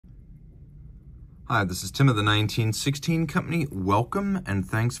Hi, this is Tim of the 1916 Company. Welcome and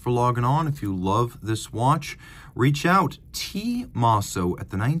thanks for logging on. If you love this watch, reach out Team Mosso at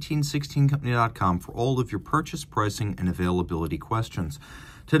the1916company.com for all of your purchase, pricing, and availability questions.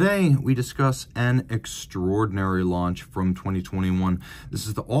 Today, we discuss an extraordinary launch from 2021. This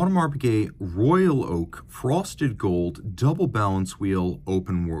is the Audemars Piguet Royal Oak Frosted Gold Double Balance Wheel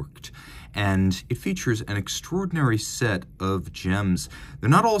Openworked. And it features an extraordinary set of gems. They're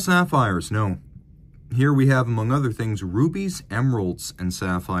not all sapphires, no. Here we have, among other things, rubies, emeralds, and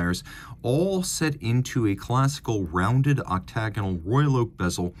sapphires, all set into a classical rounded octagonal royal oak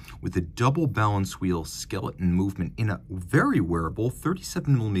bezel with a double balance wheel skeleton movement in a very wearable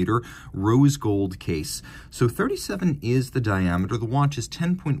 37mm rose gold case. So 37 is the diameter. The watch is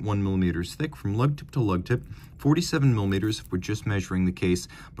 10.1 millimeters thick from lug tip to lug tip, 47 millimeters if we're just measuring the case,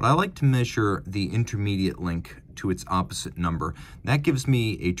 but I like to measure the intermediate link to its opposite number. That gives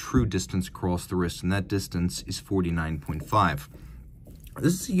me a true distance across the wrist, and that distance is 49.5.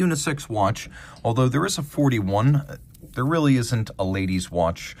 This is a unisex watch. Although there is a 41, there really isn't a ladies'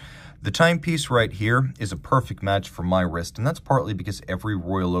 watch. The timepiece right here is a perfect match for my wrist, and that's partly because every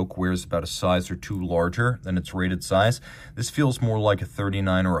Royal Oak wears about a size or two larger than its rated size. This feels more like a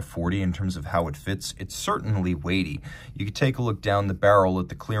 39 or a 40 in terms of how it fits. It's certainly weighty. You can take a look down the barrel at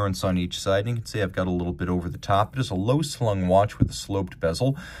the clearance on each side, and you can see I've got a little bit over the top. It is a low-slung watch with a sloped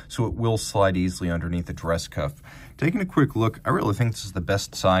bezel, so it will slide easily underneath the dress cuff. Taking a quick look, I really think this is the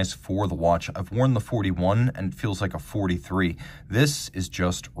best size for the watch. I've worn the 41 and it feels like a 43. This is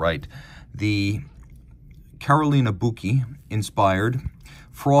just right. The Carolina Bucchi inspired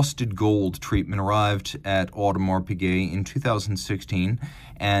frosted gold treatment arrived at Audemars Piguet in 2016,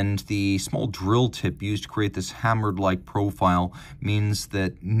 and the small drill tip used to create this hammered-like profile means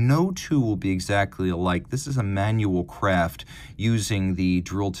that no two will be exactly alike. This is a manual craft using the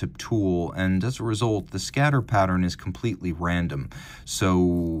drill tip tool, and as a result, the scatter pattern is completely random.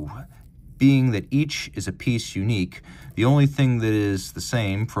 So, being that each is a piece unique, the only thing that is the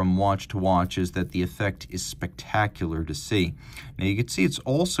same from watch to watch is that the effect is spectacular to see. Now you can see it's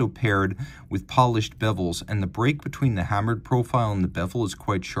also paired with polished bevels, and the break between the hammered profile and the bevel is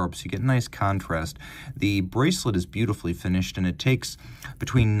quite sharp, so you get a nice contrast. The bracelet is beautifully finished, and it takes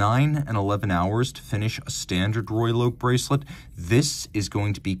between 9 and 11 hours to finish a standard Royal Oak bracelet. This is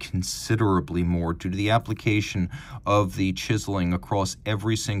going to be considerably more due to the application of the chiseling across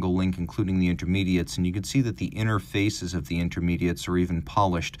every single link, including the intermediates, and you can see that the inner faces of the intermediates are even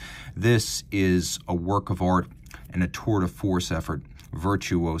polished. This is a work of art and a tour de force effort.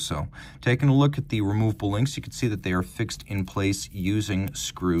 Virtuoso. Taking a look at the removable links, you can see that they are fixed in place using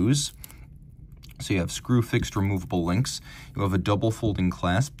screws. So you have screw-fixed removable links. You have a double folding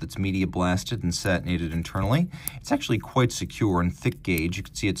clasp that's media blasted and satinated internally. It's actually quite secure and thick gauge. You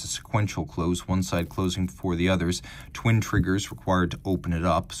can see it's a sequential close, one side closing before the others. Twin triggers required to open it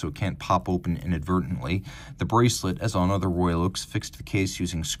up, so it can't pop open inadvertently. The bracelet, as on other Royal Oaks, fixed to the case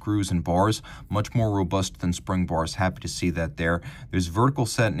using screws and bars, much more robust than spring bars. Happy to see that there. There's vertical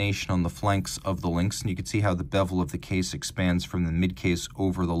satination on the flanks of the links, and you can see how the bevel of the case expands from the mid-case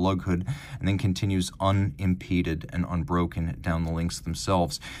over the lug hood, and then continues unimpeded and unbroken down the links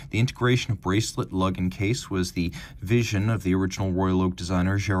themselves. The integration of bracelet, lug, and case was the vision of the original Royal Oak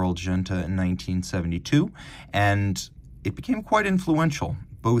designer Gerald Genta in 1972, and it became quite influential,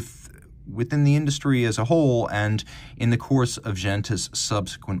 both within the industry as a whole and in the course of Genta's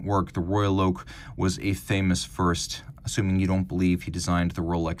subsequent work. The Royal Oak was a famous first, assuming you don't believe he designed the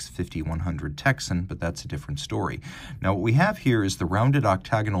Rolex 5100 Texan, but that's a different story. Now, what we have here is the rounded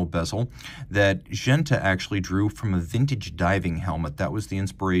octagonal bezel that Genta actually drew from a vintage diving helmet. That was the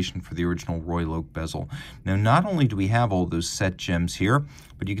inspiration for the original Royal Oak bezel. Now, not only do we have all those set gems here,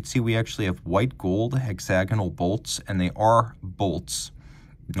 but you can see we actually have white gold hexagonal bolts, and they are bolts,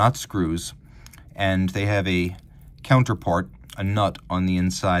 not screws, and they have a counterpart, a nut on the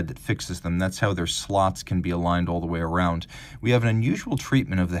inside that fixes them. That's how their slots can be aligned all the way around. We have an unusual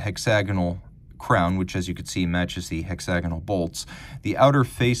treatment of the hexagonal crown, which, as you can see, matches the hexagonal bolts. The outer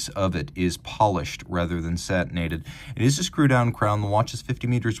face of it is polished rather than satinated. It is a screw-down crown. The watch is 50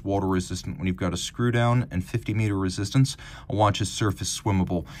 meters water-resistant. When you've got a screw-down and 50-meter resistance, a watch is surface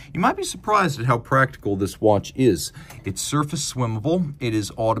swimmable. You might be surprised at how practical this watch is. It's surface swimmable, it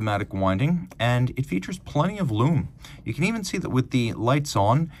is automatic winding, and it features plenty of lume. You can even see that with the lights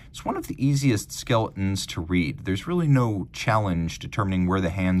on, it's one of the easiest skeletons to read. There's really no challenge determining where the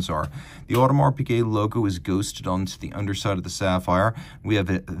hands are. The Audemars Piguet logo is ghosted onto the underside of the sapphire. We have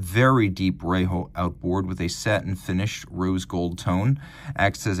a very deep Rejo outboard with a satin finished rose gold tone.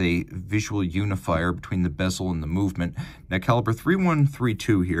 Acts as a visual unifier between the bezel and the movement. Now, caliber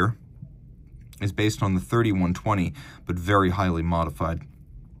 3132 here. is based on the 3120, but very highly modified.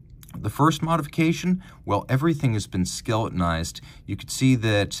 The first modification, well, everything has been skeletonized. You could see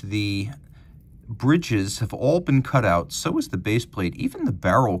that the bridges have all been cut out, so is the base plate. Even the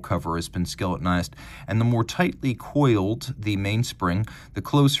barrel cover has been skeletonized, and the more tightly coiled the mainspring, the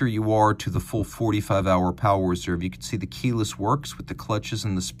closer you are to the full 45-hour power reserve. You can see the keyless works with the clutches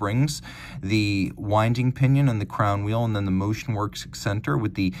and the springs, the winding pinion and the crown wheel, and then the motion works center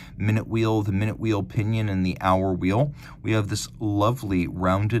with the minute wheel pinion, and the hour wheel. We have this lovely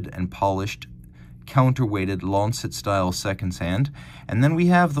rounded and polished counterweighted lancet style seconds hand, and then we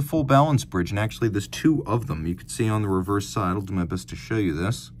have the full balance bridge, and actually there's two of them. You can see on the reverse side, I'll do my best to show you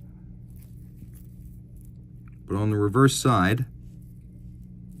this, but on the reverse side,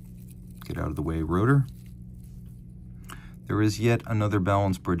 get out of the way rotor, there is yet another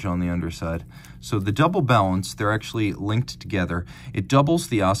balance bridge on the underside. So the double balance, they're actually linked together. It doubles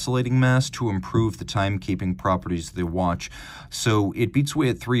the oscillating mass to improve the timekeeping properties of the watch. So it beats away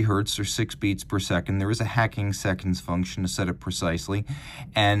at 3 hertz or 6 beats per second. There is a hacking seconds function to set it precisely.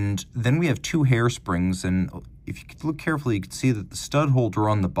 And then we have 2 hairsprings, and if you look carefully, you can see that the stud holder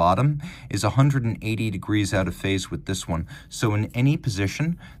on the bottom is 180 degrees out of phase with this one. So in any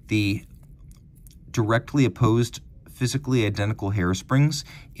position, the directly opposed physically identical hairsprings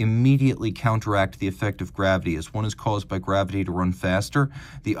immediately counteract the effect of gravity, as one is caused by gravity to run faster,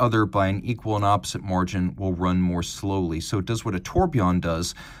 the other by an equal and opposite margin will run more slowly. So it does what a tourbillon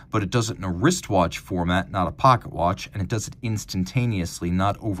does, but it does it in a wristwatch format, not a pocket watch, and it does it instantaneously,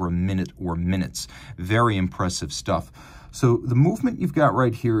 not over a minute or minutes. Very impressive stuff. So the movement you've got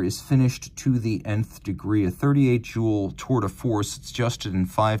right here is finished to the nth degree, a 38 joule tour de force. It's adjusted in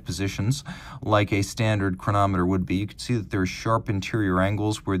 5 positions like a standard chronometer would be. You can see that there's sharp interior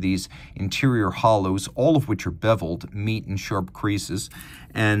angles where these interior hollows, all of which are beveled, meet in sharp creases.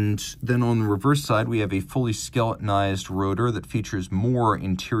 And then on the reverse side, we have a fully skeletonized rotor that features more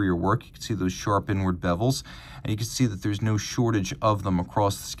interior work. You can see those sharp inward bevels, and you can see that there's no shortage of them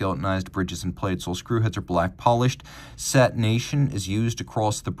across the skeletonized bridges and plates. All screw heads are black polished. Satination is used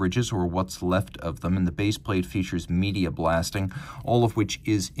across the bridges, or what's left of them, and the base plate features media blasting, all of which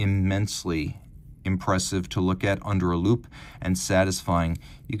is immensely impressive to look at under a loop and satisfying.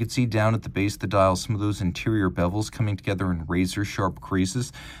 You can see down at the base of the dial some of those interior bevels coming together in razor-sharp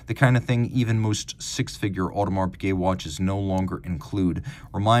creases, the kind of thing even most 6-figure Audemars Piguet watches no longer include,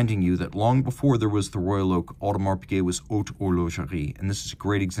 reminding you that long before there was the Royal Oak, Audemars Piguet was haute horlogerie, and this is a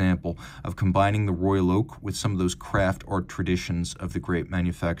great example of combining the Royal Oak with some of those craft art traditions of the great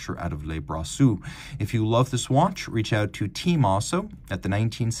manufacturer out of Les Brassus. If you love this watch, reach out to Team Mosso at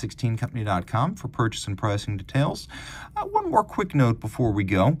the1916company.com for purchase and pricing details. One more quick note before we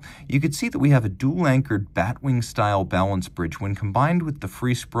go. You can see that we have a dual-anchored batwing style balance bridge. When combined with the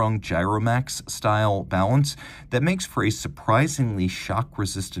free-sprung Gyromax style balance, that makes for a surprisingly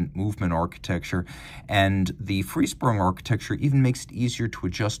shock-resistant movement architecture, and the free-sprung architecture even makes it easier to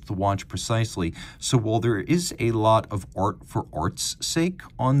adjust the watch precisely. So while there is a lot of art for art's sake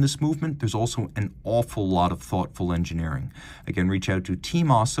on this movement, there's also an awful lot of thoughtful engineering. Again, reach out to Team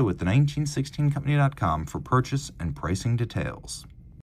Mosso at the1916company.com for purchase and pricing details.